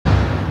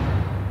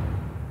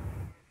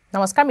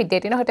নমস্কাৰ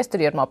মিড-ডে-18 হৈতে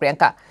ষ্টুডিঅত মই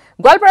প্ৰিয়ংকা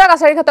গোৱালপাৰা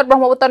কাছাৰী ঘাটত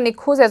ব্ৰহ্মপুত্ৰ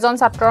নিখোজ এজন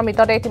ছাত্ৰৰ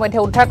মৃতদেহ ইতিমধ্যে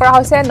উদ্ধাৰ কৰা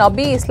হৈছে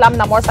নবী ইছলাম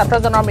নামৰ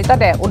ছাত্ৰজনৰ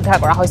মৃতদেহ উদ্ধাৰ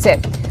কৰা হৈছে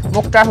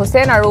মুক্তাৰ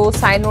হুছেইন আৰু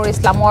সাইনুৰ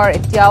ইছলামৰ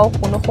এতিয়াও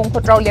কোনো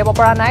সংসূত্ৰ উলিয়াব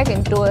পৰা নাই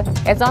কিন্তু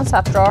এজন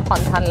ছাত্ৰৰ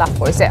সন্ধান লাভ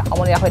কৰিছে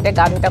সমনীয়া হৈতে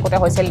গা ধুই থাকোতে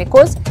হৈছিল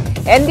নিখোজ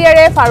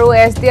এনডিআৰএফ আৰু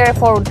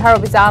এছডিআৰএফৰ উদ্ধাৰ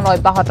অভিযান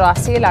অব্যাহত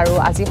আছিল আৰু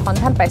আজি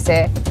সন্ধান পাইছে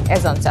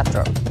এজন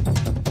ছাত্ৰৰ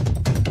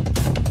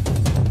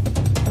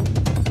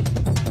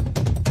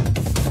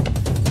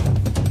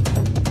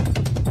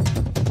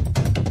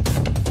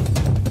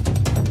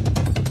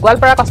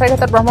গোৱালপাৰা কাছাৰী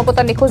ঘাটত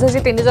ব্ৰহ্মপুত্ৰ নিখোজ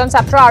হৈছে তিনিজন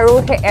ছাত্ৰ আৰু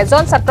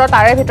এজন ছাত্ৰ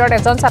তাৰে ভিতৰত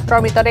এজন ছাত্ৰৰ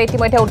মৃতদেহ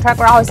ইতিমধ্যে উদ্ধাৰ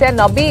কৰা হৈছে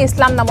নবী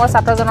ইছলাম নামৰ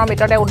ছাত্ৰজনৰ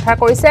মৃতদেহ উদ্ধাৰ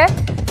কৰিছে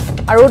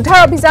আৰু উদ্ধাৰ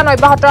অভিযান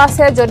অব্যাহত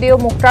আছে যদিও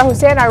মুক্তাৰ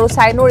হুছেইন আৰু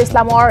সাইনুৰ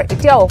ইছলামৰ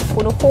এতিয়াও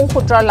কোনো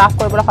সংসূত্ৰ লাভ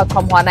কৰিবলৈ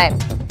সক্ষম হোৱা নাই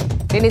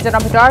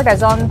তিনিজনৰ ভিতৰত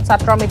এজন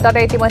ছাত্ৰৰ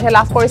মৃতদেহ ইতিমধ্যে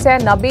লাভ কৰিছে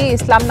নবী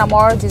ইছলাম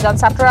নামৰ যিজন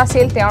ছাত্ৰ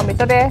আছিল তেওঁৰ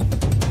মৃতদেহ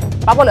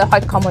পাবলৈ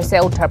সক্ষম হৈছে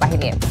উদ্ধাৰ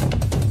বাহিনীয়ে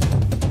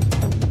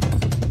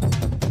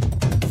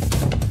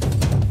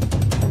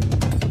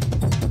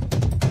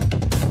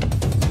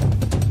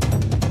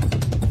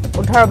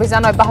উদ্ধাৰ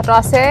অভিযান অব্যাহত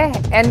আছে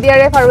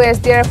এনডিআৰএফ আৰু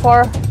এছডিআৰএফৰ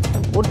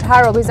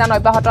উদ্ধাৰ অভিযান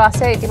অব্যাহত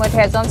আছে ইতিমধ্যে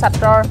এজন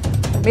ছাত্ৰৰ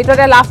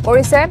মৃতদেহ লাভ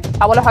কৰিছে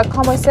পাবলৈ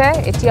সক্ষম হৈছে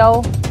এতিয়াও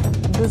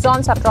দুজন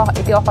ছাত্ৰ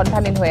এতিয়াও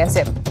সন্ধানহীন হৈ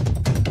আছে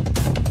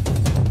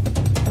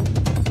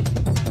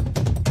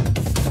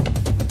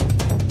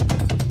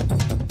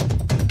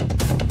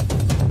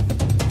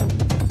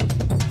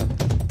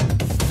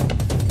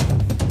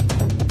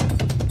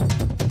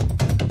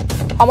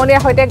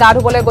সমনীয়া হৈতে গা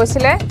ধুবলৈ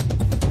গৈছিলে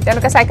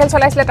তেওঁলোকে সাইকেল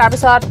চলাইছিলে তাৰ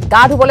পিছত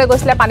গা ধুবলৈ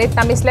গৈছিলে পানীত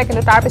নামিছিলে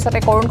কিন্তু তাৰ পিছতে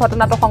কৰুণ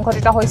ঘটনাটো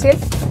সংঘটিত হৈছিল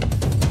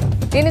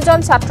তিনিজন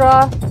ছাত্ৰ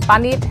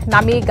পানীত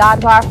নামি গা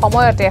ধোৱাৰ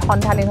সময়তে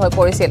সন্ধানহীন হৈ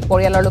পৰিছিল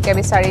পৰিয়ালৰ লোকে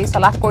বিচাৰি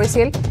চলাথ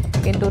কৰিছিল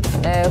কিন্তু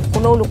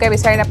কোনো লোকে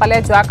বিচাৰি নাপালে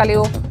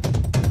যোৱাকালিও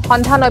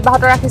সন্ধান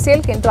অব্যাহত ৰাখিছিল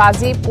কিন্তু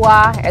আজি পুৱা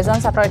এজন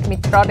ছাত্ৰৰ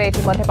মৃতদেহ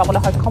ইতিমধ্যে পাবলৈ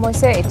সক্ষম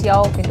হৈছে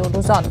এতিয়াও কিন্তু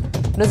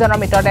দুজনৰ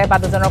মৃতদেহ বা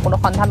দুজনৰ কোনো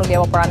সন্ধান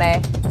উলিয়াব পৰা নাই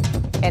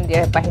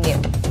এনডিআৰএফ বাহিনীয়ে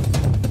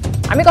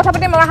আমি কথা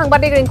পাতিম আমাৰ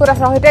সাংবাদিক ৰিংকু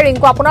দাসৰ সৈতে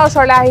ৰিংকু আপোনাৰ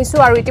ওচৰলৈ আহিছো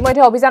আৰু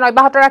ইতিমধ্যে অভিযান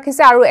অব্যাহত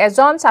ৰাখিছে আৰু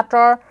এজন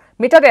ছাত্ৰৰ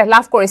মৃতদেহ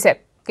লাভ কৰিছে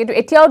কিন্তু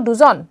এতিয়াও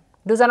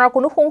দুজনৰ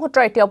কোনো সংসূত্ৰ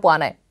এতিয়াও পোৱা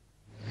নাই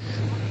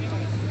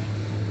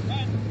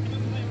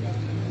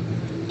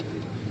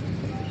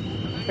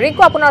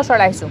ৰিংকু আপোনাৰ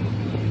ওচৰলৈ আহিছো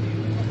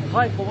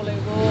হয় ক'ব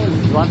লাগিব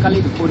যোৱাকালি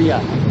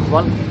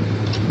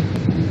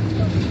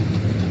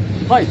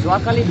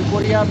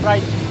দুপৰীয়া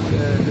প্ৰায়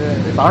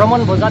 12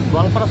 মান বজাত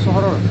গোৱালপাৰা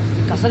চহৰৰ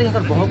কাছাৰী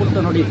ঘাটৰ ব্ৰহ্মপুত্ৰ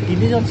নদীত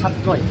তিনিজন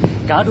ছাত্ৰই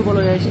গা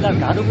ধুবলৈ আহিছিল আৰু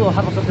গা ধুব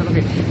অহাৰ পাছত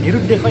তেওঁলোকে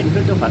নিৰুদ্দেশ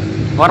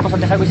হোৱাৰ পাছত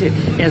দেখা গৈছে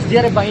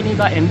এছডিআৰএফ বাহিনী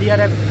বা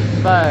এনডিআৰএফ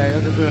বা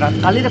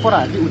কালিৰে পৰা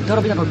যি উদ্ধাৰ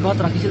অভিযান অব্যাহত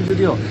ৰাখিছিল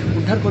যদিও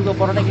উদ্ধাৰ কৰিব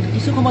পৰা নাই কিন্তু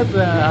কিছু সময়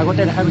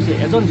আগতে দেখা গৈছে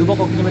এজন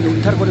যুৱকক ইতিমধ্যে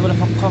উদ্ধাৰ কৰিবলৈ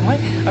সক্ষম হয়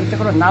আৰু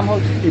তেখেতৰ নাম হ'ল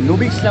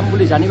নবী ইছলাম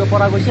বুলি জানিব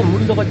পৰা গৈছে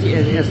মোৰ লগত যি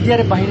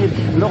এছডিআৰএফ বাহিনীৰ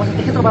লোক আছে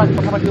তেখেতৰ পৰা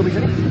কথা পাতিব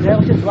বিচাৰে দেখা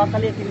গৈছে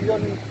যোৱাকালি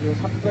তিনিজন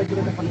ছাত্ৰ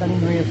ইতিমধ্যে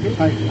সন্ধানহীন হৈ আছিল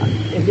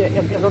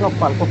এজনক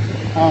পাল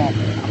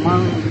আমাৰ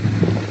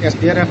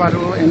এছডিআৰএফ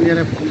আৰু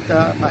এনডিআৰএফ দুটা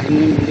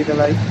বাহিনী মিলি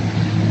পেলাই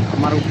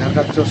আমাৰ উদ্ধাৰ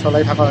কাৰ্য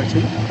চলাই থকা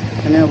হৈছিল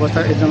এনে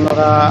অৱস্থাত এজন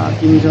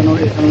এজন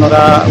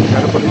ল'ৰা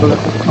উদ্ধাৰ কৰিবলৈ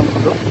সক্ষম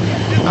হ'লোঁ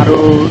আৰু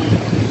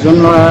দুজন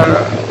ল'ৰাৰ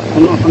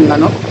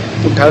অনুসন্ধানত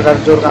উদ্ধাৰ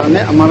কাৰ্যৰ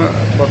কাৰণে আমাৰ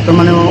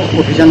বৰ্তমানেও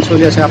অভিযান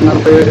চলি আছে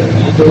আপোনালোকে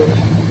যিটো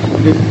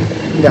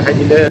দেখাই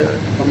দিলে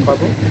গম পাব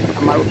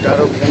আমাৰ উদ্ধাৰ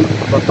অভিযান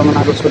বৰ্তমান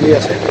আৰু চলি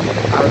আছে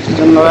আৰু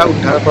যিজন ল'ৰা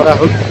উদ্ধাৰ কৰা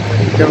হ'ল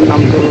তেওঁৰ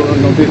নামটো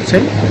নবী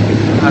হুছেইন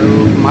আৰু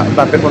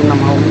বাপেকৰ নাম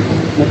হ'ল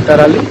মুক্তাৰ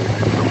আলী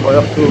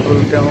বয়সটো হ'ল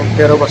তেওঁ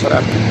 13 বছৰ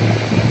আগত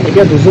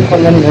এতিয়া দুজন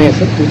সন্ধানহীন হৈ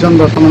আছে দুজন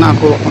বৰ্তমান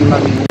আকৌ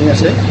সন্ধানহীন হৈ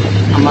আছে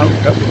আমাৰ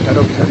উদ্ধাৰ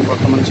অভিযান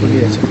বৰ্তমান চলি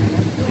আছে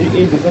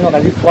এই দুজনক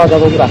আজি পোৱা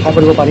যাব বুলি আশা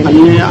কৰিব পাৰিম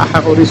আমি আশা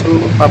কৰিছোঁ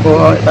পাব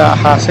এটা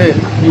আশা আছে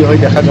কি হয়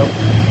দেখা যাওক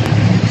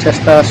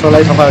চেষ্টা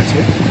চলাই থকা হৈছে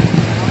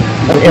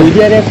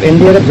এছডিআৰএফ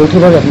এনডিআৰএফ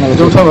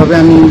যৌথভাৱে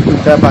আমি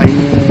দুটা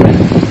বাহিনী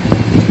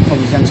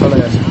অভিযান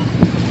চলাই আছোঁ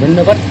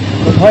ধন্যবাদ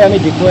হয় আমি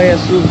দেখুৱাই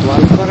আছোঁ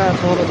গোৱালপাৰা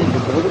চহৰত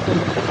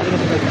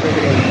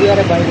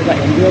এছডিআৰএফ বাহিনী বা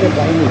এনডিআৰএফ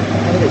বাহিনী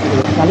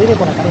কালিৰে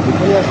পৰা কালি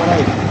দুপৰীয়াৰ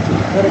পৰাই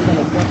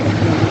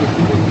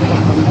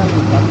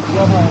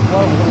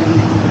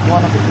পোৱা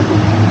নাছিল কিন্তু কিছু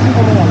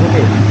সময়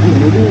আগতে যি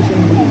নবী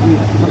হুছেইন যি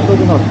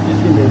ছাত্ৰজনৰ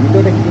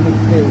মৃতদেহ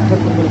উদ্ধাৰ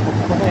কৰিবলৈ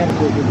সক্ষম হয় আৰু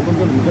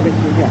দুজনজন মৃতদেহ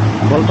এতিয়া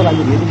গোৱালপাৰা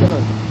আজি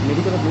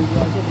মেডিকেলত লৈ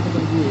যোৱা হৈছে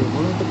তেখেতৰ যি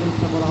মৰণোত্তৰ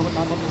পৰীক্ষা কৰা হ'ব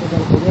তাৰ পাছতে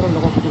পৰিয়ালৰ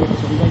লগত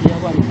চমজাই দিয়া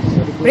হ'ব আৰু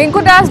ৰিংকু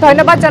দাস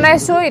ধন্যবাদ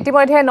জনাইছো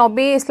ইতিমধ্যে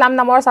নবী ইছলাম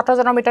নামৰ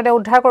ছাত্ৰজনৰ মৃতদেহ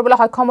উদ্ধাৰ কৰিবলৈ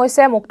সক্ষম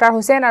হৈছে মুক্তাৰ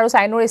হুছেইন আৰু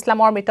সাইনুৰ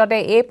ইছলামৰ মৃতদেহ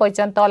এই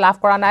পৰ্যন্ত লাভ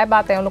কৰা নাই বা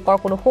তেওঁলোকৰ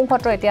কোনো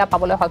সংসূত্ৰ এতিয়া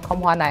পাবলৈ সক্ষম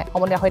হোৱা নাই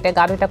সমনীয়া হৈতে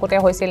গা ধুই থাকোতে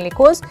হৈছিল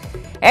নিখোজ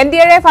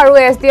এনডিআৰএফ আৰু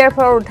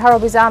এছডিআৰএফৰ উদ্ধাৰ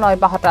অভিযান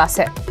অব্যাহত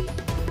আছে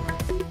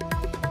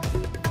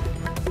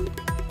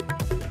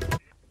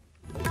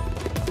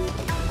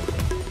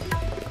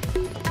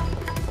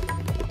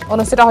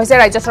অনুষ্ঠিত হৈছে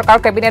ৰাজ্য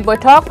চৰকাৰৰ কেবিনেট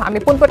বৈঠক আমি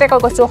পোনপটীয়াকৈ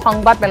গৈছো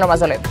সংবাদ মেলৰ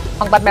মাজলৈ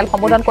সংবাদ মেল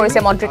সম্বোধন কৰিছে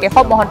মন্ত্ৰী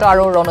কেশৱ মহন্ত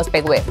আৰু ৰণোজ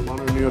পেগুৱে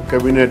মাননীয়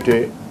কেবিনেটে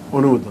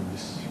অনুমোদন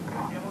দিছে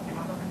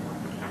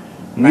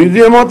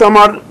মিউজিয়ামত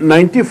আমাৰ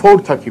 94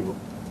 থাকিব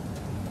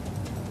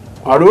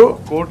আৰু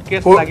কোৰ্ট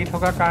কেস লাগি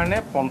থকাৰ কাৰণে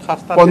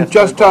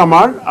 50টা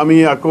আমাৰ আমি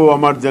আকৌ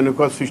আমাৰ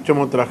যেনেকুৱা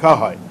সিস্টেমত ৰাখা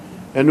হয়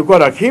এনেকুৱা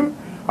ৰাখিম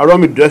আৰু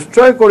আমি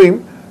ডিস্ট্ৰয় কৰিম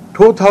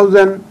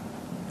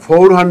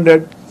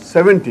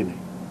 2470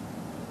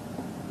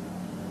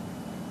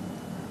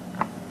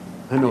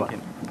 ধন্যবাদ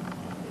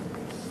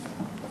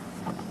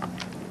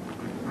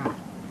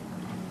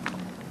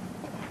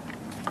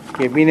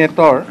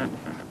কেবিনেটৰ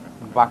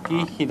বাকি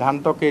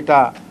সিদ্ধান্ত কেইটা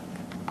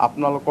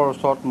আপোনালোকৰ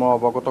ওচৰত মই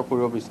অৱগত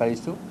কৰিব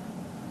বিচাৰিছোঁ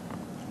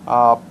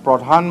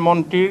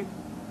প্ৰধানমন্ত্ৰীৰ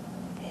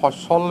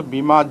ফসল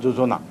বীমা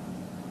যোজনা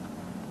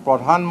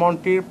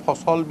প্ৰধানমন্ত্ৰীৰ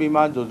ফসল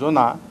বীমা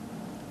যোজনা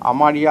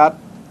আমাৰ ইয়াত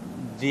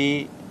যি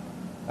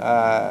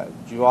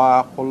যোৱা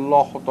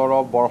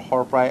 16-17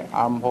 বৰ্ষৰ প্ৰায়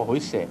আৰম্ভ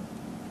হৈছে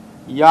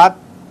ইয়াত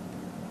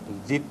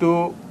যিটো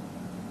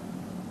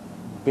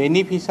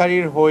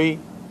বেনিফিচাৰীৰ হৈ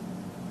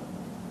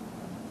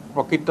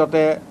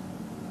প্ৰকৃততে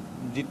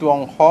যিটো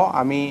অংশ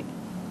আমি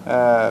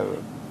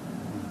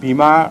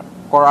বীমা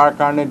কৰাৰ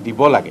কাৰণে দিব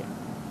লাগে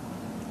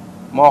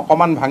মই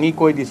অকমান ভাঙি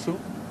কৈ দিছোঁ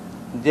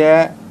যে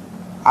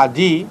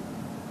আজি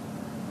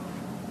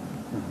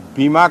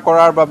বীমা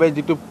কৰাৰ বাবে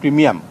যিটো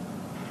প্ৰিমিয়াম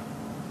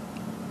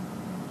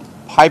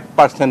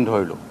 5%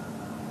 ধৰিলোঁ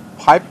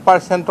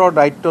 5%ৰ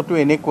দায়িত্বটো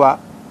এনেকুৱা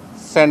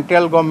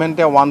চেণ্ট্ৰেল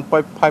গভৰ্ণমেণ্টে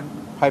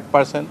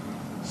 1.5%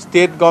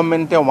 ষ্টেট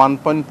গভৰ্ণমেণ্টে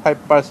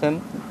 1.5%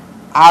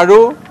 আৰু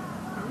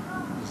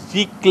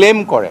যি ক্লেইম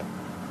কৰে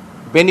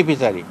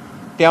বেনিফিচাৰী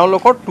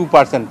তেওঁলোকৰ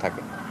 2%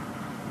 থাকে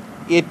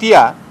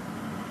এতিয়া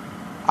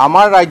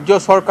আমাৰ ৰাজ্য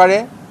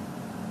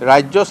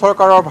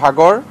চৰকাৰৰ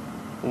ভাগৰ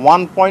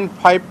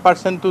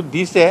 1.5%টো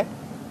দিছে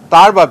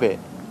তাৰ বাবে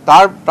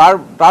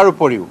তাৰ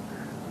উপৰিও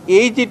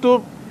এই যিটো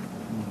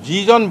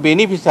যিজন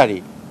বেনিফিচাৰী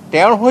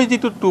তেওঁৰ হৈ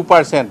যিটো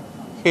 2%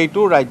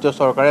 সেইটো ৰাজ্য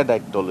চৰকাৰে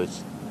দায়িত্ব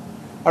লৈছে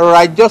আৰু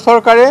ৰাজ্য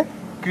চৰকাৰে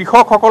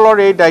কৃষকসকলৰ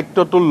এই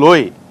দায়িত্বটো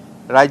লৈ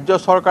ৰাজ্য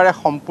চৰকাৰে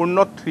সম্পূৰ্ণ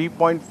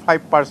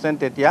 3.5%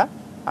 এতিয়া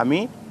আমি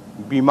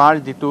বীমাৰ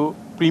যিটো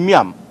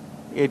প্ৰিমিয়াম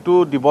এটো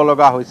দিব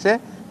লগা হৈছে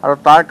আৰু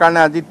তাৰ কাৰণে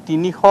আজি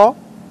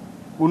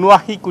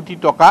 379 কোটি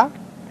টকা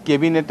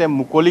কেবিনেটে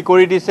মুকলি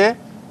কৰি দিছে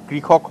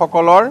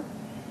কৃষকসকলৰ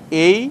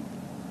এই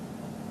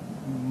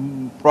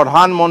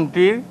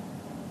প্ৰধানমন্ত্ৰীৰ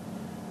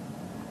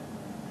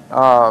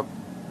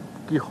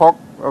কৃষক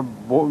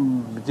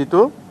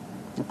যিটো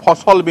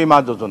ফসল বীমা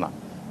যোজনা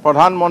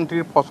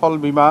প্ৰধানমন্ত্ৰীৰ ফসল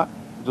বীমা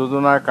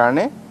যোজনাৰ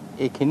কাৰণে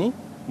এইখিনি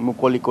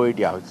মুকলি কৰি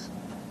দিয়া হৈছে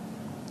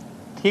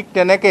ঠিক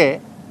তেনেকে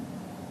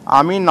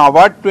আমি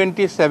নাবাৰ্ড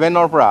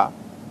 27ৰ পৰা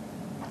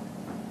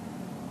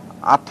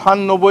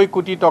 98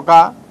 কোটি টকা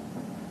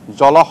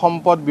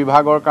জলসম্পদ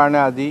বিভাগৰ কাৰণে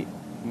আজি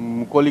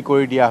মুকলি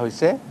কৰি দিয়া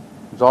হৈছে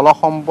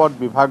জলসম্পদ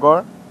বিভাগৰ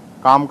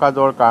কাম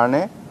কাজৰ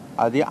কাৰণে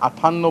আজি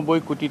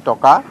 98 কোটি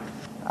টকা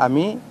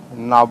আমি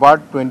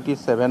নাবাৰ্ড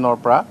 27ৰ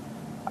পৰা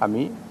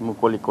আমি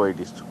মুকলি কৰি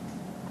দিছোঁ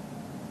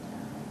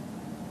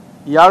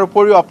ইয়াৰ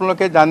উপৰিও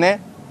আপোনালোকে জানে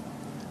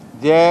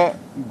যে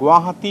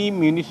গুৱাহাটী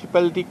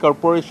মিউনিচিপালিটি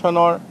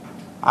কৰ্পোৰেশ্যনৰ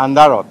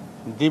আণ্ডাৰত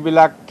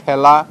যিবিলাক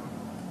ঠেলা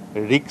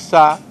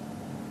ৰিক্সা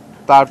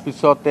তাৰ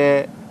পিছতে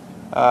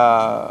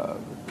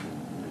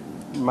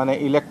মানে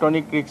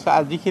ইলেক্ট্ৰনিক ৰিক্সা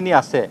যিখিনি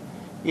আছে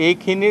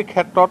এইখিনিৰ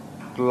ক্ষেত্ৰত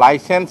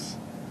লাইসেন্স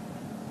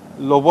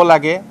ল'ব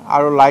লাগে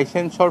আৰু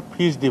লাইসেন্সৰ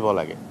ফিজ দিব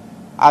লাগে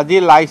আজি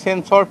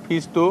লাইসেন্সৰ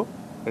ফিজটো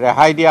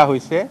ৰেহাই দিয়া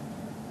হৈছে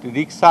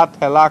ৰিক্সা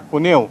ঠেলা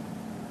কোনেও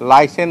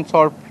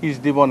লাইসেন্সৰ ফিজ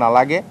দিব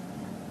নালাগে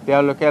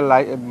তেওঁলোকে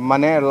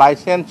মানে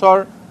লাইসেন্সৰ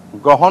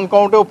গ্ৰহণ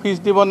কৰোঁতেও ফিজ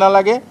দিব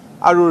নালাগে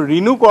আৰু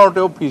ৰিনিউ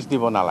কৰোঁতেও ফিজ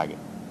দিব নালাগে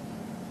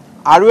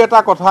আৰু এটা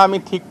কথা আমি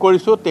ঠিক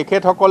কৰিছোঁ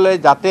তেখেতসকলে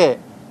যাতে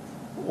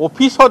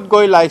অফিসত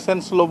গৈ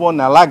লাইসেন্স ল'ব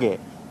নালাগে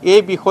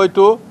এই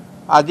বিষয়টো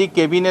আজি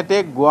কেবিনেটে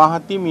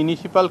গুৱাহাটী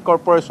মিউনিচিপাল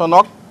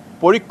কৰ্পোৰেশ্যনক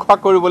পৰীক্ষা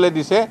কৰিবলৈ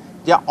দিছে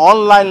যে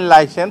অনলাইন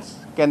লাইসেন্স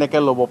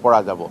কেনেকৈ ল'ব পৰা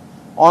যাব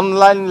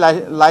অনলাইন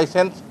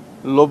লাইসেন্স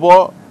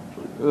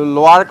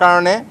লোৱাৰ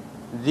কাৰণে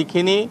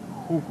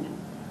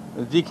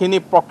যিখিনি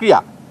প্ৰক্ৰিয়া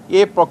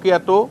এই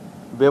প্ৰক্ৰিয়াটো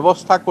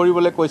ব্যৱস্থা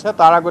কৰিবলৈ কৈছে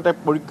তাৰ আগতে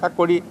পৰীক্ষা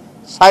কৰি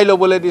চাই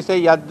ল'বলৈ দিছে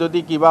ইয়াত যদি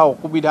কিবা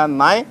অসুবিধা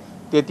নাই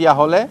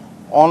তেতিয়াহ'লে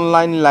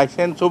অনলাইন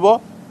লাইসেন্স হ'ব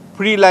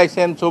ফ্ৰী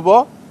লাইসেন্স হ'ব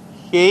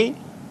সেই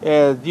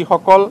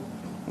যিসকল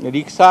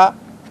ৰিক্সা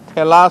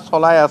ঠেলা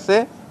চলাই আছে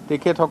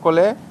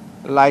তেখেতসকলে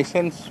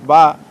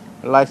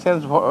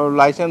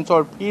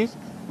লাইসেন্সৰ ফিজ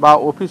বা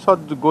অফিসত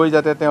গৈ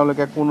যাতে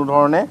তেওঁলোকে কোনো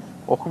ধৰণে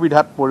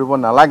অসুবিধাত পৰিব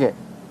নালাগে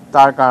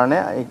তাৰ কাৰণে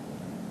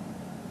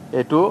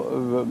এইটো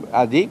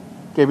আজি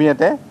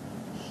কেবিনেটে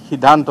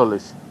সিদ্ধান্ত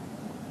লৈছে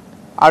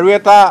আৰু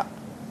এটা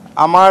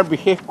আমাৰ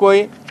বিশেষকৈ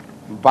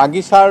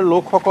বাগিচাৰ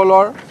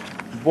লোকসকলৰ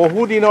বহু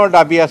দিনৰ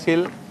দাবী আছিল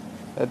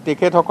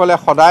তেখেতসকলে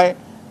সদায়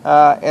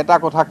এটা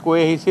কথা কৈ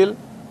আহিছিল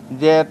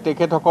যে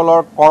তেখেতসকলৰ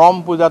কৰম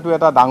পূজাটো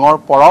এটা ডাঙৰ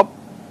পৰব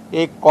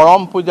এই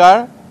কৰম পূজাৰ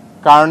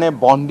কাৰণে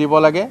বন্ধ দিব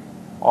লাগে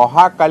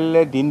অহা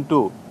কালিলে দিনটো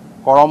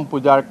কৰম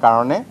পূজাৰ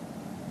কাৰণে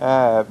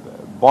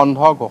বন্ধ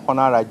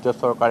ঘোষণা ৰাজ্য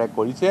চৰকাৰে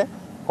কৰিছে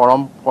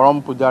কৰম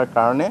পূজাৰ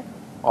কাৰণে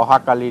অহা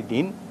কালিৰ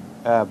দিন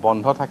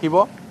বন্ধ থাকিব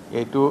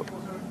এইটো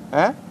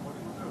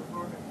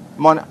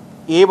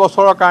এই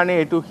বছৰৰ কাৰণে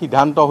এইটো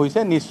সিদ্ধান্ত হৈছে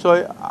নিশ্চয়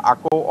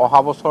আকৌ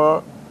অহা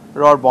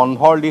বছৰৰ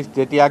বন্ধৰ লিষ্ট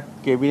যেতিয়া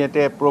কেবিনেটে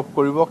এপ্ৰুভ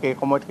কৰিব সেই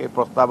সময়ত সেই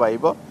প্ৰস্তাৱ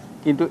আহিব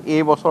কিন্তু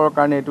এই বছৰৰ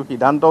কাৰণে এইটো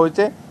সিদ্ধান্ত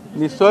হৈছে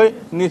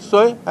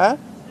নিশ্চয়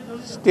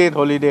ষ্টেট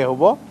হলিডে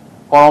হ'ব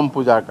কৰম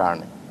পূজাৰ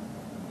কাৰণে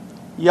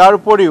ইয়াৰ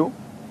উপৰিও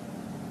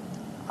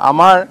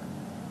আমাৰ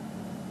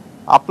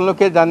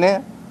আপোনালোকে জানে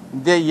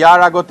যে ইয়াৰ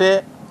আগতে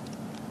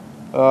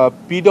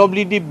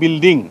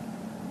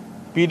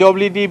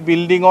PWD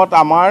বিল্ডিঙত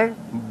আমাৰ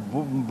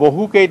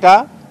বহুকেইটা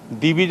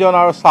ডিভিজন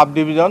আৰু সাব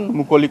ডিভিজন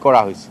মুকলি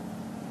কৰা হৈছে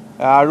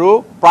আৰু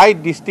প্ৰায়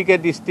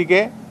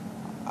ডিষ্ট্ৰিক্টে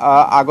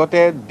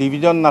আগতে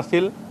ডিভিজন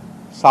নাছিল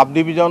সাব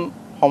ডিভিজন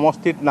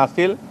সমষ্টিত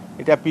নাছিল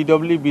এটা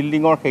PWD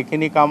বিল্ডিঙৰ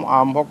সেইখিনি কাম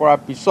আৰম্ভ কৰাৰ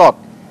পিছত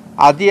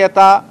আজি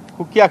এটা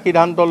সুকীয়া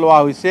সিদ্ধান্ত লোৱা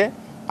হৈছে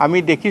আমি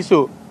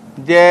দেখিছোঁ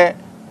যে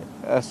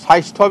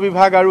স্বাস্থ্য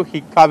বিভাগ আৰু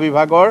শিক্ষা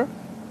বিভাগৰ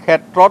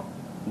ক্ষেত্ৰত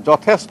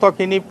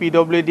যথেষ্টখিনি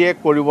PWDয়ে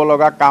কৰিব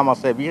লগা কাম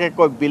আছে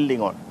বিশেষকৈ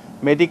বিল্ডিঙৰ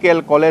মেডিকেল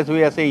কলেজ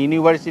হৈ আছে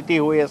ইউনিভাৰ্চিটি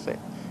হৈ আছে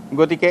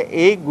গতিকে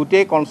এই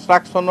গোটেই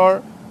কনষ্ট্ৰাকশ্যনৰ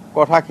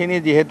কথাখিনি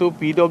যেহেতু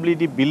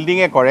PWD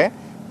বিল্ডিঙে কৰে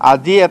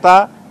আজি এটা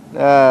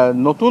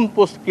নতুন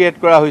পোষ্ট ক্ৰিয়েট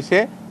কৰা হৈছে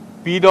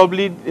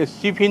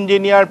chief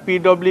engineer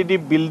PWD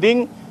building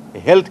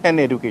health and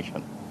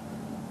education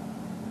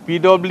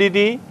PWD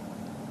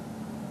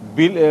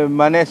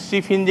মানে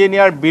chief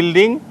engineer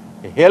building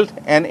health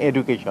and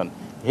education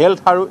health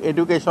আৰু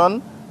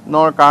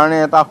এডুকেশ্যনৰ কাৰণে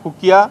এটা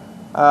সুকীয়া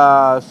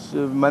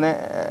মানে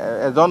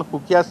এজন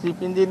সুকীয়া চিফ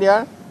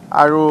ইঞ্জিনিয়াৰ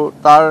আৰু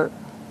তাৰ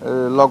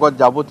লগত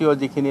যাৱতীয়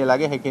যিখিনি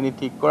লাগে সেইখিনি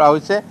ঠিক কৰা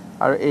হৈছে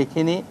আৰু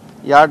এইখিনি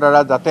ইয়াৰ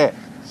দ্বাৰা যাতে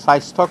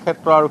স্বাস্থ্য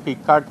ক্ষেত্ৰ আৰু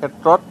শিক্ষাৰ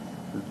ক্ষেত্ৰত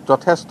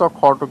যথেষ্ট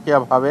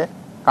খৰতকীয়াভাৱে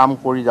কাম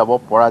কৰি যাব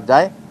পৰা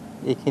যায়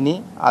এইখিনি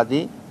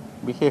আজি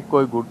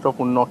বিশেষকৈ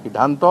গুৰুত্বপূৰ্ণ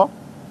সিদ্ধান্ত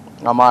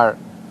আমাৰ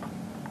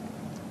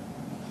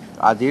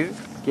আজিৰ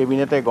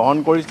কেবিনেটে গ্ৰহণ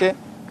কৰিছে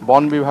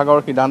বন বিভাগৰ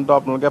সিদ্ধান্ত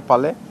আপোনালোকে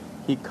পালে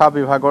শিক্ষা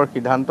বিভাগৰ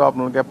সিদ্ধান্ত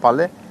আপোনালোকে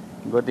পালে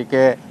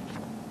গতিকে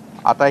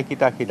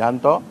আটাইকেইটা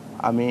সিদ্ধান্ত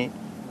আমি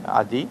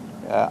আজি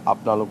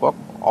আপোনালোকক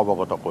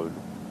অৱগত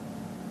কৰিলোঁ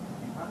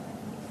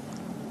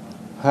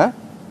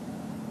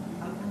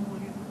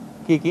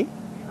কি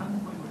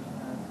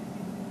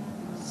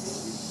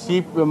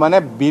মানে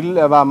বিল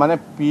মানে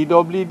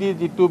PWD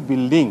যিটো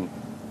বিল্ডিং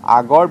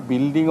আগৰ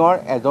বিল্ডিঙৰ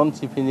এজন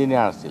চিফ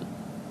ইঞ্জিনিয়াৰ আছিল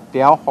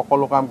তেওঁ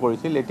সকলো কাম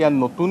কৰিছিল এতিয়া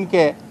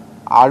নতুনকৈ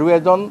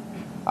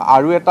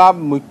আৰু এটা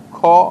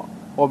মুখ্য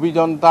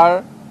অভিযন্তাৰ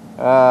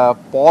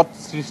পদ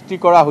সৃষ্টি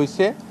কৰা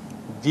হৈছে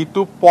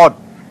যিটো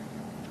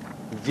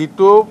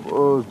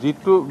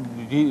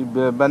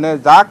মানে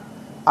যাক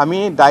আমি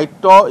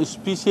দায়িত্ব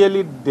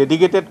স্পেচিয়েলি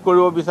ডেডিকেটেড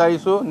কৰিব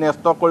বিচাৰিছোঁ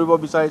ন্যস্ত কৰিব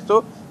বিচাৰিছোঁ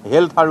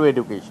হেল্থ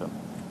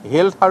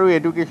আৰু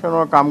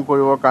এডুকেশ্যনৰ কাম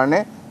কৰিবৰ কাৰণে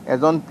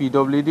এজন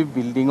PWD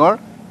বিল্ডিঙৰ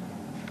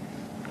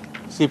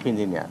চিফ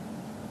ইঞ্জিনিয়াৰ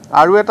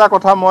আৰু এটা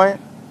কথা মই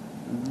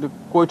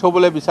কৈ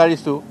থবলৈ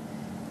বিচাৰিছোঁ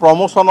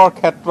প্ৰমোশ্যনৰ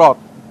ক্ষেত্ৰত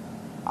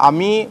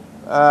আমি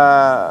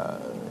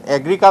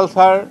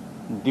এগ্ৰিকালচাৰ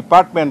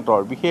ডিপাৰ্টমেণ্টৰ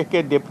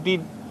বিশেষকৈ ডেপুটি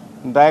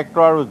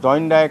ডাইৰেক্টৰ আৰু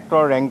জইণ্ট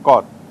ডাইৰেক্টৰ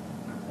ৰেংকত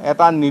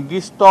এটা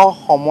নিৰ্দিষ্ট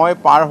সময়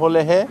পাৰ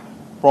হ'লেহে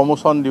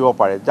প্ৰমোশ্যন দিব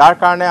পাৰে যাৰ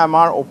কাৰণে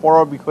আমাৰ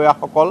ওপৰৰ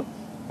বিষয়াসকল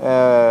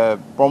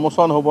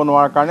প্ৰমোশ্যন হ'ব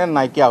নোৱাৰাৰ কাৰণে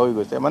নাইকিয়া হৈ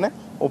গৈছে মানে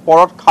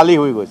ওপৰত খালী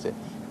হৈ গৈছে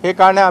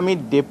সেইকাৰণে আমি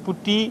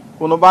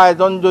কোনোবা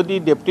এজন যদি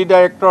ডেপুটি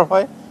ডাইৰেক্টৰ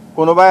হয়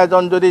কোনোবা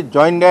এজন যদি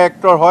জইণ্ট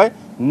ডাইৰেক্টৰ হয়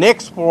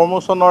নেক্সট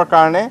প্ৰমোশ্যনৰ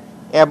কাৰণে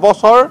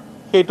এবছৰ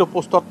সেইটো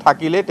পোষ্টত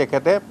থাকিলেই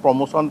তেখেতে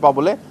প্ৰমোশ্যন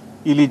পাবলৈ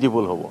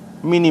ইলিজিবল হ'ব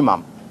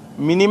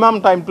মিনিমাম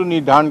টাইমটো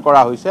নিৰ্ধাৰণ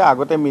কৰা হৈছে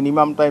আগতে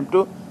মিনিমাম টাইমটো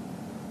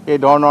এই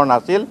ধৰণৰ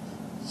নাছিল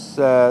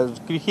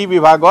কৃষি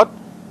বিভাগত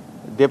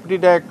ডেপুটি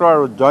ডাইৰেক্টৰ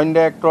আৰু জইণ্ট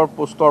ডাইৰেক্টৰ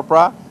পোষ্টৰ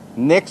পৰা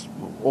নেক্সট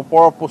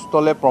ওপৰৰ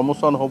পোষ্টলৈ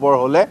প্ৰমোশ্যন হ'বৰ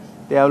হ'লে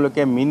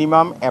তেওঁলোকে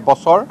মিনিমাম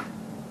এবছৰ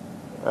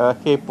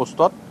সেই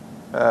পোষ্টত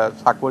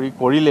চাকৰি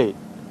কৰিলেই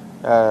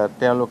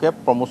তেওঁলোকে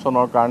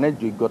প্ৰমোশ্যনৰ কাৰণে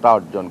যোগ্যতা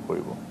অৰ্জন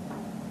কৰিব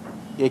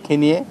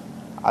এইখিনিয়ে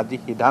আজি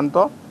সিদ্ধান্ত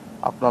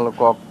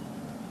আপোনালোকক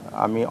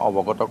আমি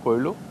অৱগত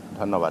কৰিলোঁ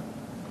ধন্যবাদ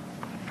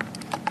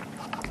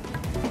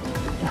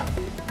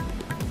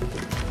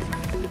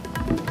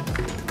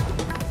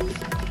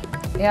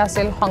এয়া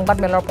আছিল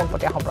সংবাদমেলৰ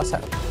পোনপটীয়া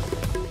সম্প্ৰচাৰ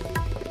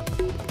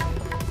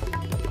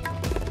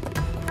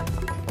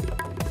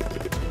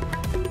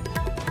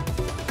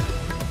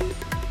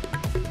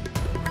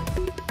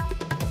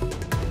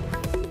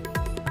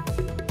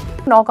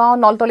নগাঁও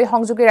নলতলী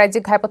সংযোগী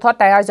ৰাজ্যিক ঘাইপথত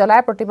টায়াৰ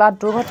জ্বলাই প্ৰতিবাদ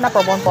দুৰ্ঘটনা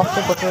প্ৰৱণ পথটো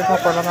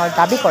প্ৰতিৰোধৰ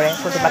দাবী কৰে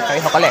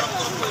প্ৰতিবাদকাৰীসকলে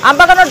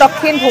আমবাগানৰ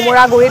দক্ষিণ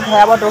ভুমুৰাগুৰিত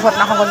ভয়াৱহ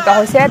দুৰ্ঘটনা সংঘটিত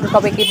হৈছে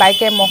দুকবেকী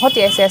বাইকে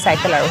মহতিয়াইছে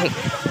চাইকেল আৰোহীক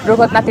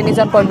দুৰ্ঘটনা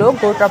তিনিজনকৈ লোক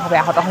গুৰুতৰভাৱে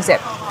আহত হৈছে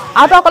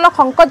আহতসকলক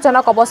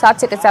সংকটজনক অৱস্থাত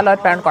চিকিৎসালয়ত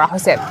প্ৰেৰণ কৰা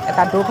হৈছে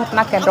এটা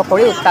দুৰ্ঘটনা কেন্দ্ৰ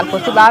কৰি উত্তাল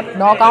প্ৰতিবাদ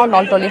নগাঁও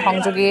নলতলী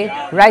সংযোগী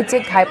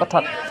ৰাজ্যিক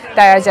ঘাইপথত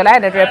টায়াৰ জ্বলাই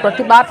এনেদৰে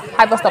প্ৰতিবাদ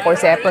সাব্যস্ত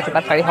কৰিছে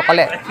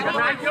প্ৰতিবাদকাৰীসকলে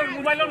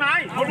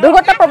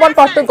দুৰ্ঘটনা উদ্ভাৱন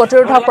পথটোক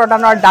গতিৰোধক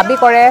প্ৰদানৰ দাবী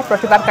কৰে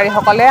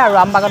প্ৰতিবাদকাৰীসকলে আৰু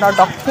আমবাগানৰ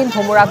দক্ষিণ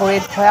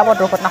ভুমুৰাগুৰিত ভয়াৱহ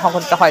দুৰ্ঘটনা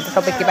সংঘটিত হয়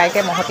দুটপেকী বাইকে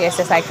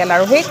মহতিয়াইছে চাইকেল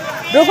আৰোহীক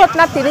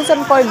দুৰ্ঘটনাত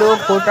 3জনকৈ লোক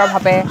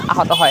গুৰুতৰভাৱে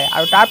আহত হয়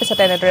আৰু তাৰ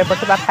পিছতে এনেদৰে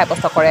প্ৰতিবাদ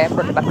সাব্যস্ত কৰে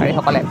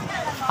প্ৰতিবাদকাৰীসকলে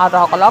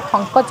আহতসকলক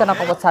সংকটজনক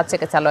অৱস্থাত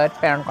চিকিৎসালয়ত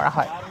প্ৰেৰণ কৰা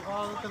হয়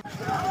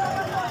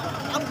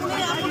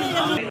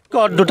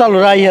দুটা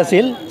ল'ৰা আহি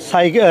আছিল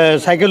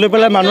চাইকেল লৈ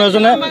পেলাই মানুহ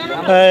এজনে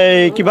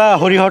কিবা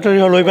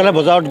সৰিয়হ লৈ পেলাই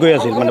বজাৰত গৈ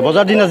আছিল মানে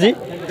বজাৰ দিন আজি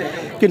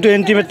কিন্তু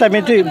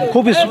এণ্টিমেটামেটি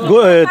খুব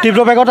তীব্ৰ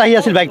বেগত আহি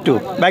আছিল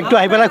বাইকটো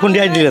আহি পেলাই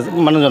খুন্দিয়াই দিলে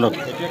মানুহজনক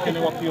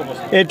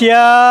এতিয়া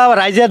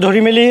ৰাইজে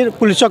ধৰি মেলি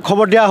পুলিচক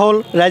খবৰ দিয়া হ'ল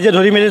ৰাইজে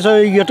ধৰি মেলি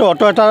ইহঁতৰ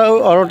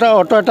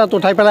অটো এটা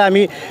উঠাই পেলাই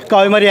আমি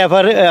কাৱৈমাৰী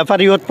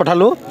এফআৰইউত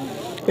পঠালোঁ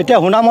এতিয়া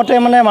শুনামতে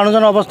মানে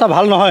মানুহজনৰ অৱস্থা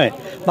ভাল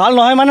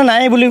নহয় মানে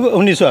নাই বুলি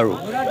শুনিছোঁ আৰু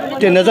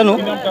এতিয়া নাজানো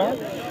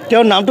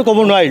তেওঁৰ নামটো ক'ব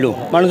নোৱাৰিলোঁ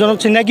মানুহজনক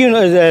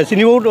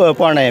চিনিবও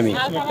পৰা নাই আমি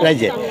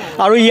ৰাইজে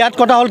আৰু ইয়াত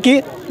কথা হ'ল কি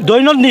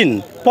দৈনন্দিন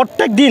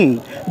প্ৰত্যেক দিন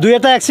দুই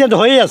এটা এক্সিডেণ্ট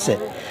হৈয়ে আছে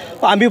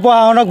আমি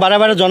প্ৰশাসনক বাৰে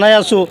বাৰে জনাই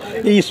আছোঁ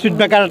এই স্পীড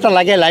ব্ৰেকাৰ এটা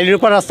লাগে লাইলিৰ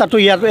পৰা ৰাস্তাটো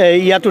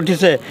ইয়াত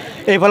উঠিছে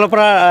এইফালৰ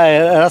পৰা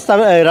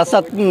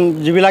ৰাস্তাত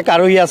যিবিলাক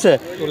আৰোহী আছে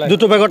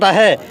দ্ৰুত বেগত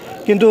আহে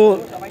কিন্তু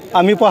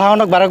আমি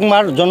প্ৰশাসনক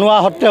বাৰম্বাৰ জনোৱা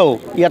সত্ত্বেও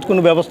ইয়াত কোনো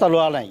ব্যৱস্থা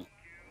লোৱা নাই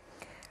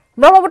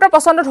ব্ৰহ্মপুত্ৰ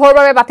পচন্দ ঢৌৰ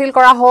বাবে বাতিল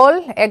কৰা হ'ল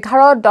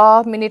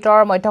 11-10 মিনিটৰ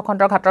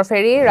মধ্যখণ্ডৰ ঘাটৰ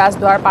ফেৰী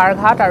ৰাজদুৱাৰ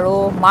পাৰঘাট আৰু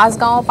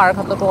মাজগাঁও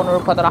পাৰঘাটতো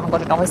অনুৰূপ ঘটনা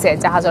সংঘটিত হৈছে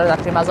জাহাজৰ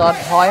যাত্ৰীৰ মাজত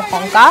ভয়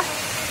শংকা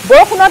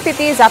বৰষুণত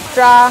তিতি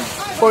যাত্ৰা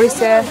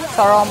কৰিছে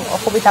চৰম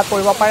অসুবিধা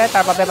কৰিব পাৰে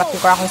তাৰ বাবে বাতিল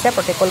কৰা হৈছে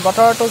প্ৰতিকূল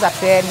বতৰতো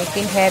যাত্ৰীয়ে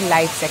নিপিন্ধে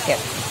লাইফ জেকেট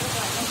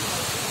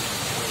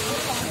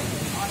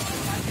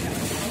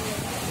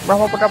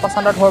ব্ৰহ্মপুত্ৰ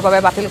পচন্দ ঢৌৰ বাবে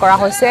বাতিল কৰা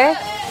হৈছে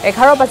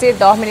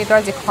 11:10 মিনিটৰ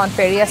যিখন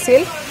ফেৰী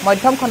আছিল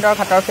মধ্যম খণ্ডৰ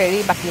ঘাটৰ ফেৰী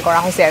বাতিল কৰা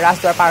হৈছে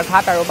ৰাজদুৱাৰ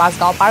পাৰঘাট আৰু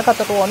মাজগাঁও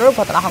পাৰঘাটতো অনুৰূপ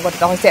ঘটনা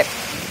সংঘটিত হৈছে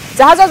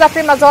জাহাজৰ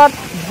যাত্ৰীৰ মাজত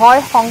ভয়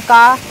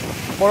শংকা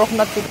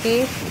বৰষুণত তিতি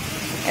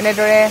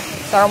এনেদৰে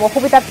চৰম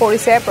অসুবিধাত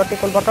পৰিছে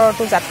প্ৰতিকূল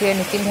বতৰতো যাত্ৰীয়ে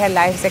নিপিন্ধে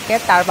লাইফ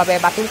জেকেট তাৰ বাবে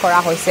বাতিল কৰা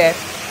হৈছে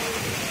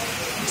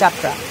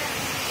যাত্ৰা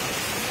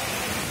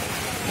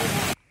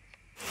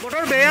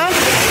বতৰ বেয়া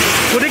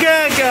গতিকে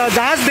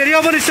জাহাজ দেৰি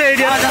হ'ব নিশ্চয়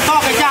এতিয়া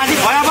আজি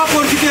ভয়াৱহ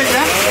পৰিস্থিতি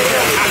হৈছে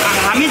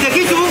আমি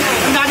দেখিছোঁ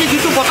আজি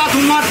যিটো বতাহ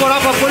ধুমুহাত পৰা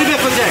পৰিৱেশ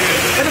হৈছে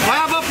সেইটো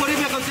ভয়াৱহ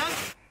পৰিৱেশ হৈছে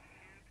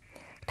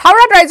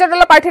থাউৰাত ৰাইজৰ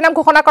দলৰ প্ৰাৰ্থীৰ নাম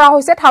ঘোষণা কৰা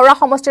হৈছে থাউৰা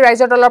সমষ্টিৰ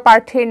ৰাইজৰ দলৰ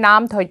প্ৰাৰ্থীৰ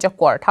নাম ধৈৰ্য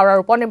কোঁৱৰ থাউৰাৰ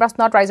উপ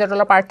নিৰ্বাচনত ৰাইজৰ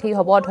দলৰ প্ৰাৰ্থী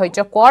হ'ব ধৈৰ্য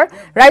কোঁৱৰ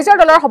ৰাইজৰ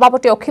দলৰ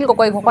সভাপতি অখিল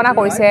গগৈ ঘোষণা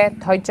কৰিছে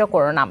ধৈৰ্য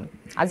কোঁৱৰৰ নাম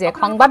আজি এক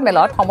সংবাদ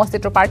মেলত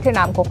সমষ্টিটোৰ প্ৰাৰ্থীৰ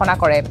নাম ঘোষণা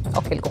কৰে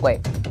অখিল গগৈ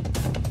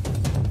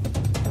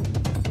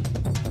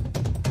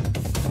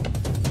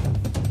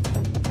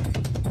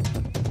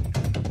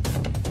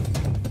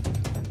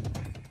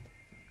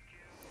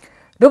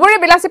ধুবুৰী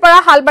বিলাসীপাৰা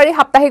হালবাৰী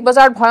সাপ্তাহিক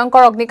বজাৰত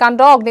ভয়ংকৰ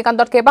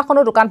অগ্নিকাণ্ডত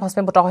কেইবাখনো দোকান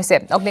ভস্মীভূত হৈছে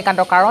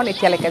অগ্নিকাণ্ডৰ কাৰণ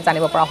এতিয়ালৈকে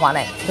জানিব পৰা হোৱা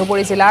নাই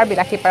ধুবুৰী জিলাৰ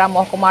বিলাসীপাৰা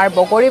মহকুমাৰ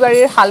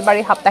বগৰীবাৰীৰ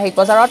হালবাৰী সাপ্তাহিক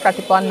বজাৰত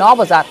ৰাতিপুৱা 9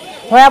 বজাত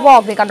ভয়াৱহ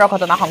অগ্নিকাণ্ডৰ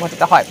ঘটনা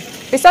সংঘটিত হয়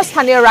পিছত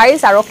স্থানীয় ৰাইজ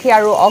আৰক্ষী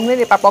আৰু অগ্নি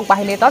নিৰ্বাপক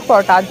বাহিনীৰ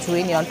তৎপৰতাত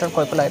জুই নিয়ন্ত্ৰণ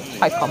কৰিবলৈ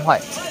সক্ষম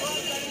হয়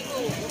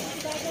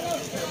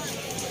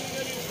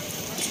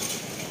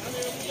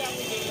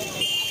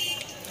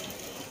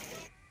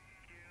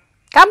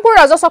কামপুৰ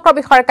ৰাজচক্ৰ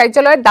বিষয়াৰ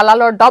কাৰ্যালয়ত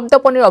দালালৰ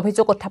দপদপনিৰ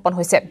অভিযোগ উত্থাপন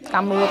হৈছে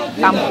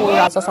কামপুৰ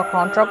ৰাজচক্ৰ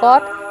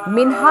অন্তৰ্গত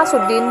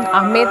মিনহাছউদ্দিন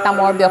আহমেদ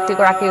নামৰ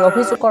ব্যক্তিগৰাকীৰ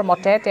অভিযোগৰ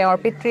মতে তেওঁৰ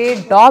পিতৃৰ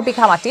 10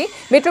 বিঘা মাটি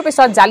মৃত্যুৰ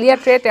পিছত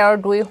জালিয়াতিৰে তেওঁৰ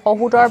দুই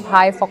সহোদৰ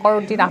ভাই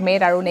ফকৰুদ্দিন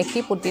আহমেদ আৰু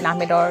নেকিবউদ্দিন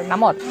আহমেদৰ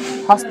নামত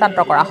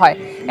হস্তান্তৰ কৰা হয়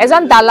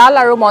এজন দালাল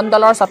আৰু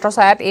মণ্ডলৰ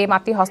ছত্ৰছায়াত এই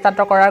মাটি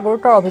হস্তান্তৰ কৰাৰ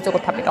গুৰুতৰ অভিযোগ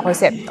উত্থাপিত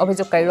হৈছে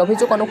অভিযোগকাৰীৰ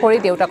অভিযোগ অনুসৰি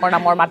দেউতাকৰ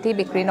নামৰ মাটি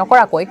বিক্ৰী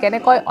নকৰাকৈ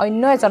কেনেকৈ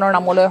অন্য এজনৰ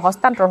নামলৈ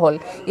হস্তান্তৰ হ'ল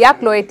ইয়াক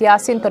লৈ এতিয়া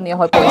চিন্তনীয়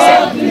হৈ পৰিছে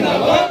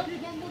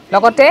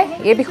লগতে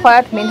এই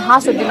বিষয়ত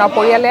মিনহাছউদ্দিনৰ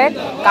পৰিয়ালে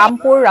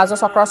কামপুৰ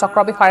ৰাজচক্ৰৰ চক্ৰ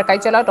বিষয়াৰ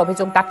কাৰ্যালয়ত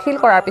অভিযোগ দাখিল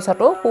কৰাৰ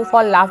পিছতো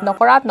সুফল লাভ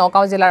নকৰাত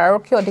নগাঁও জিলাৰ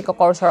আৰক্ষী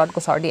অধীক্ষকৰ ওচৰত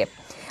গোচৰ দিয়ে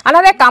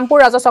আনহাতে কামপুৰ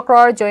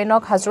ৰাজচক্ৰৰ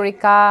জৈনক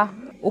হাজৰিকা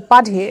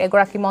উপাধিৰ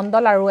এগৰাকী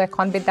মণ্ডল আৰু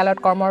এখন বিদ্যালয়ত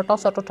কৰ্মৰত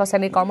চতুৰ্থ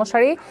শ্ৰেণীৰ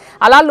কৰ্মচাৰী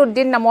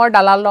আলালউদ্দিন নামৰ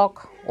দালালক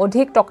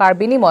অধিক টকাৰ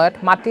বিনিময়ত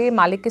মাটিৰ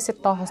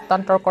মালিকীস্বত্ব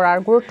হস্তান্তৰ কৰাৰ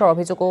গুৰুতৰ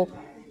অভিযোগো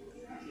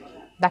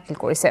দাখিল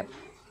কৰিছে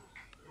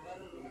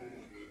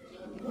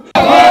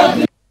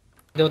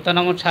দেউতাৰ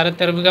নামত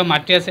 13.5 বিঘা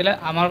মাটি আছিলে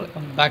আমাৰ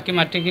বাকী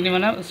মাটিখিনি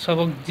মানে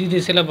সবক যি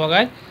দিছিলে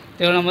বগাই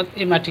তেওঁৰ নামত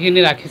এই মাটিখিনি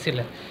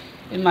ৰাখিছিলে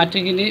এই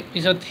মাটিখিনি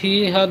পিছত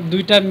সিহঁত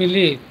দুইটা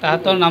মিলি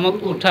তাহাঁতৰ নামত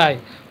উঠাই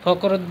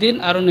ফকৰুদ্দিন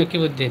আৰু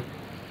নেকিবউদ্দিন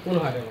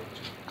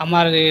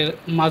আমাৰ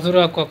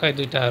মাজুৰা ককাই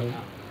দুইটা আৰু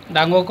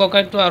ডাঙৰ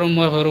ককাইটো আৰু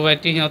মই সৰু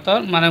ভাইটি সিহঁতৰ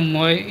মানে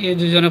মই এই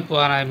দুজনে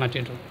পোৱা নাই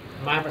মাটিটো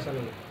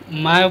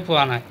মায়ে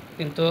পোৱা নাই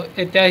কিন্তু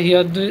এতিয়া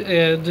সিহঁত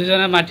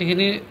দুজনে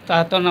মাটিখিনি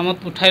তাহাঁতৰ নামত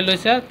উঠাই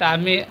লৈছে তা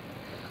আমি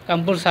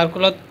কামপুৰ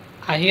সাৰ্কুলত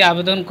আহি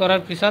আবেদন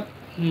কৰাৰ পিছত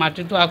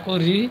মাটিটো আকৌ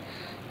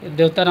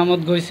দেউতাৰ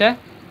নামত গৈছে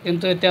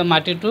কিন্তু এতিয়া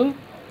মাটিটো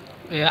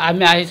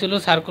আমি আহিছিলোঁ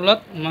সাৰ্কুলত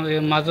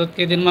মাজত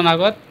কেইদিনমান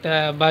আগত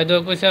বাইদেউ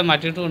কৈছে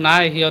মাটিটো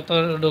নাই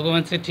সিহঁতৰ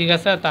ডকুমেণ্টছ ঠিক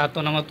আছে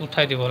তাহাঁতৰ নামত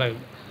উঠাই দিব লাগিব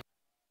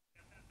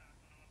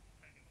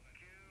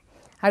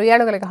আৰু ইয়াৰ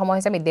লগে লগে সময়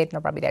হৈছে মিড ডে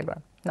 18 পৰা বিদায় লোৱাৰ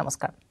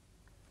নমস্কাৰ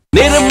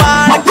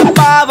निर्माण का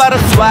पावर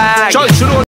स्वैग